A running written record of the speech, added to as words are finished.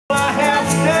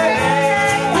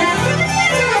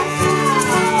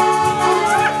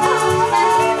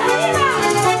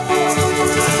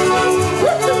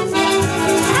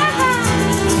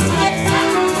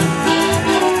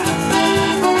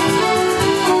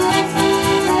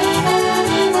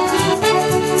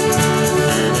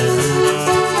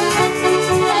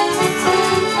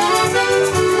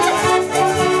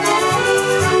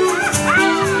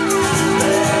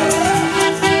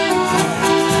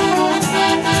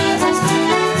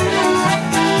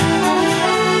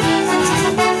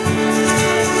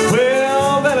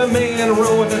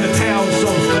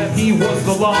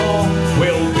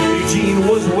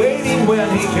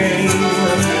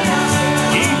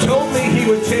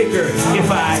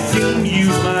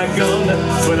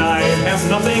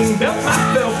nothing but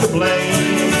myself to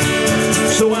blame.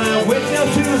 So I went down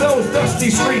to those dusty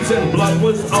streets and blood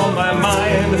was on my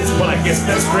mind. Well, I guess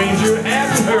that stranger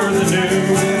hadn't heard the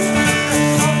news.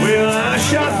 Well, I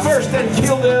shot first and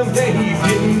killed him, and he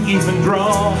didn't even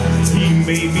draw. He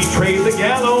made me trade the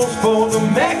gallows for the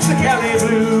Mexicali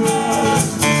blues.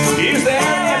 Is there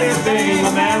anything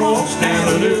a man won't stand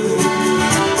to do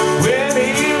when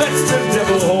he lets the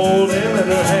devil hold him in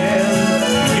her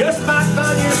hand? You just might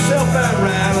find yourself out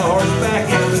riding a horseback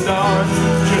in the dark,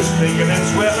 just thinking and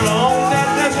sweating along that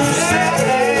desert sand.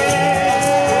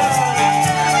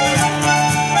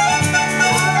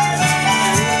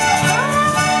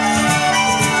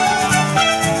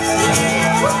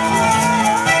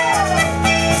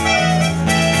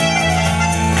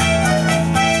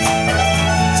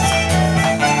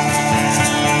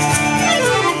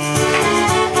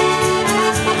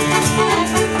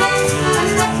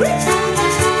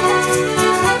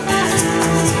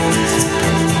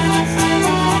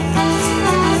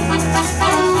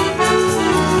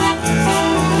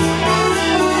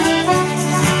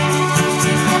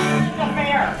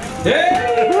 Yeah!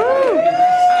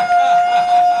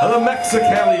 The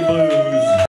Mexicali blues.